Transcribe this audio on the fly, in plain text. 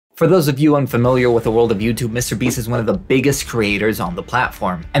For those of you unfamiliar with the world of YouTube, MrBeast is one of the biggest creators on the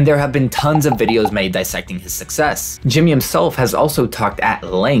platform, and there have been tons of videos made dissecting his success. Jimmy himself has also talked at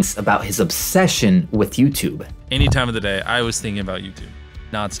length about his obsession with YouTube. Any time of the day, I was thinking about YouTube.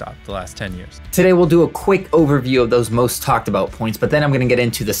 Nonstop the last 10 years. Today we'll do a quick overview of those most talked about points, but then I'm going to get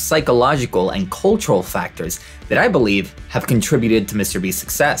into the psychological and cultural factors that I believe have contributed to MrBeast's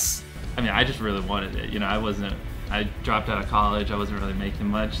success. I mean, I just really wanted it. You know, I dropped out of college, I wasn't really making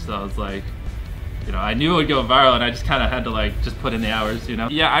much, so I was like, you know, I knew it would go viral and I just kind of had to like, just put in the hours, you know?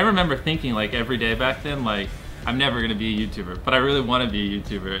 Yeah, I remember thinking like every day back then, like, I'm never gonna be a YouTuber, but I really want to be a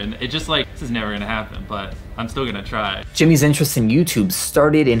YouTuber, and it just like, this is never gonna happen, but I'm still gonna try. Jimmy's interest in YouTube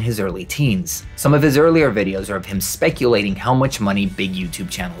started in his early teens. Some of his earlier videos are of him speculating how much money big YouTube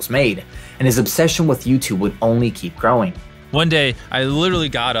channels made, and his obsession with YouTube would only keep growing. One day, I literally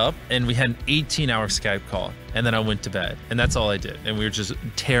got up and we had an 18-hour Skype call, and then I went to bed, and that's all I did. And we were just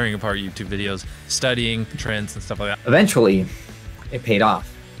tearing apart YouTube videos, studying trends and stuff like that. Eventually, it paid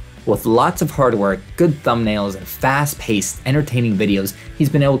off. With lots of hard work, good thumbnails, and fast-paced, entertaining videos, he's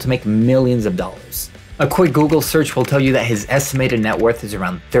been able to make millions of dollars. A quick Google search will tell you that his estimated net worth is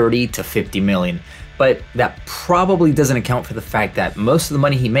around 30 to 50 million, but that probably doesn't account for the fact that most of the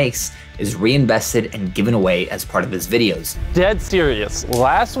money he makes is reinvested and given away as part of his videos. Dead serious.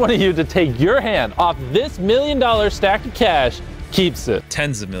 Last one of you to take your hand off this $1 million stack of cash keeps it.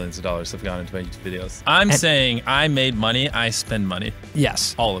 Tens of millions of dollars have gone into my YouTube videos. I'm saying I made money, I spend money.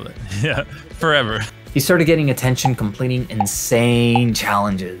 Yes. All of it. Yeah, forever. He started getting attention completing insane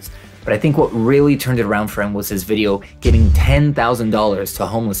challenges. But I think what really turned it around for him was his video giving $10,000 to a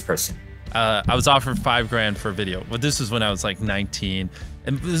homeless person. I was offered $5 grand for a video. Well, this was when I was like 19,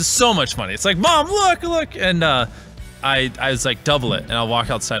 and it was so much money. It's like, Mom, look, and I was like, double it, and I'll walk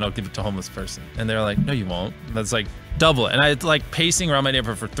outside and I'll give it to a homeless person. And they're like, no, you won't. That's like, double it. And I like pacing around my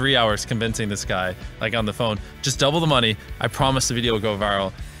neighborhood for 3 hours, convincing this guy, like on the phone, just double the money. I promise the video will go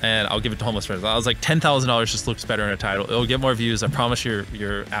viral, and I'll give it to a homeless person. I was like, $10,000 just looks better in a title. It'll get more views. I promise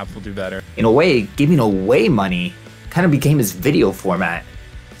your app will do better. In a way, giving away money kind of became his video format.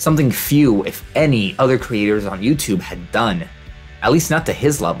 Something few, if any, other creators on YouTube had done, at least not to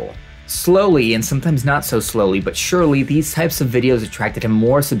his level. Slowly, and sometimes not so slowly, but surely, these types of videos attracted him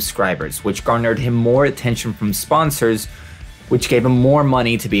more subscribers, which garnered him more attention from sponsors, which gave him more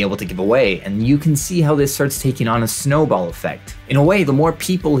money to be able to give away, and you can see how this starts taking on a snowball effect. In a way, the more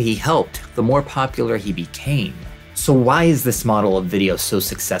people he helped, the more popular he became. So why is this model of video so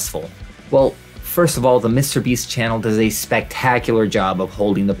successful? Well, first of all, the MrBeast channel does a spectacular job of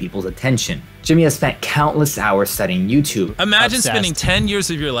holding the people's attention. Jimmy has spent countless hours studying YouTube. Imagine spending 10 years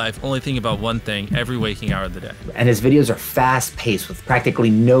of your life only thinking about one thing every waking hour of the day. And his videos are fast-paced with practically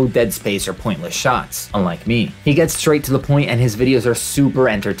no dead space or pointless shots, unlike me. He gets straight to the point and his videos are super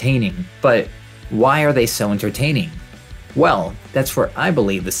entertaining. But why are they so entertaining? Well, that's where I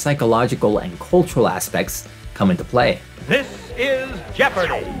believe the psychological and cultural aspects come into play. This is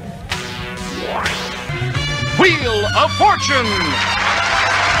Jeopardy! Wheel of Fortune!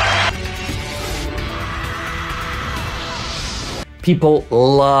 People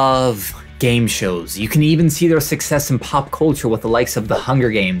love game shows. You can even see their success in pop culture with the likes of The Hunger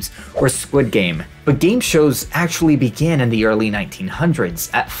Games or Squid Game. But game shows actually began in the early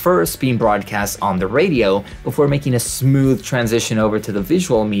 1900s, at first being broadcast on the radio before making a smooth transition over to the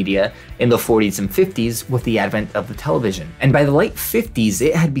visual media in the 40s and 50s with the advent of the television. And by the late 50s,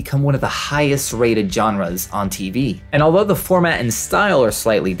 it had become one of the highest rated genres on TV. And although the format and style are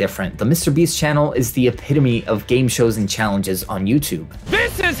slightly different, the MrBeast channel is the epitome of game shows and challenges on YouTube.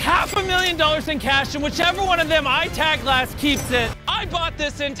 This is $500,000 in cash, and whichever one of them I tag last keeps it. I bought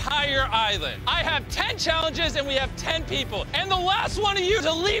this entire island. I have 10 challenges and we have 10 people, and the last one of you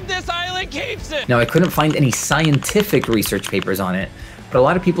to leave this island keeps it. Now, I couldn't find any scientific research papers on it, but a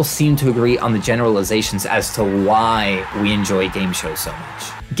lot of people seem to agree on the generalizations as to why we enjoy game shows so much.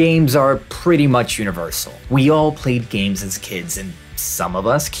 Games are pretty much universal. We all played games as kids, and some of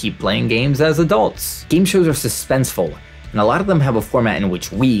us keep playing games as adults. Game shows are suspenseful, and a lot of them have a format in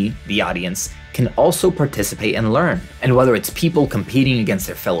which we, the audience, can also participate and learn. And whether it's people competing against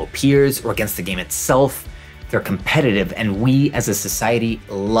their fellow peers or against the game itself, they're competitive, and we as a society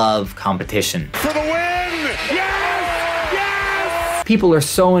love competition. For the win! Yes! Yes! People are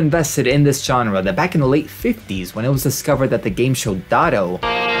so invested in this genre that back in the late 50s, when it was discovered that the game show Dotto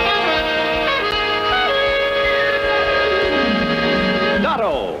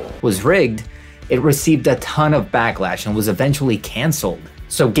was rigged, it received a ton of backlash and was eventually canceled.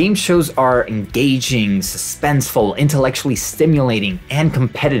 So game shows are engaging, suspenseful, intellectually stimulating, and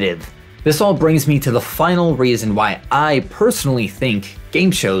competitive. This all brings me to the final reason why I personally think game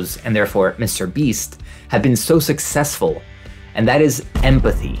shows, and therefore MrBeast, have been so successful, and that is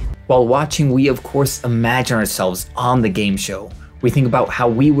empathy. While watching, we of course imagine ourselves on the game show. We think about how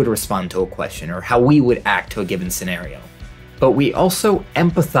we would respond to a question or how we would act to a given scenario. But we also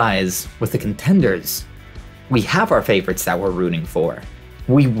empathize with the contenders. We have our favorites that we're rooting for.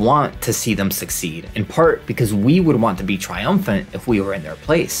 We want to see them succeed, in part because we would want to be triumphant if we were in their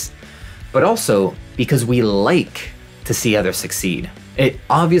place, but also because we like to see others succeed. It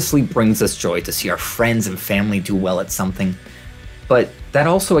obviously brings us joy to see our friends and family do well at something, but that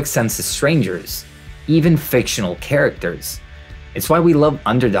also extends to strangers, even fictional characters. It's why we love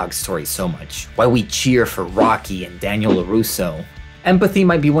underdog stories so much, why we cheer for Rocky and Daniel LaRusso. Empathy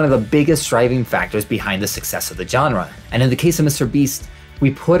might be one of the biggest driving factors behind the success of the genre, and in the case of MrBeast,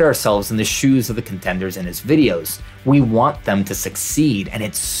 we put ourselves in the shoes of the contenders in his videos. We want them to succeed, and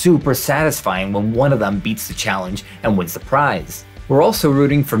it's super satisfying when one of them beats the challenge and wins the prize. We're also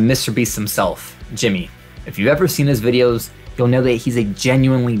rooting for MrBeast himself, Jimmy. If you've ever seen his videos, you'll know that he's a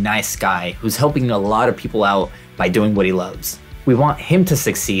genuinely nice guy who's helping a lot of people out by doing what he loves. We want him to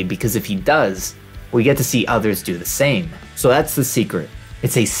succeed because if he does, we get to see others do the same. So that's the secret.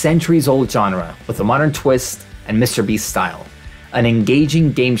 It's a centuries-old genre with a modern twist and MrBeast style. An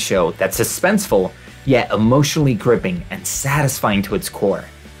engaging game show that's suspenseful, yet emotionally gripping and satisfying to its core.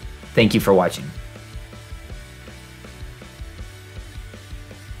 Thank you for watching.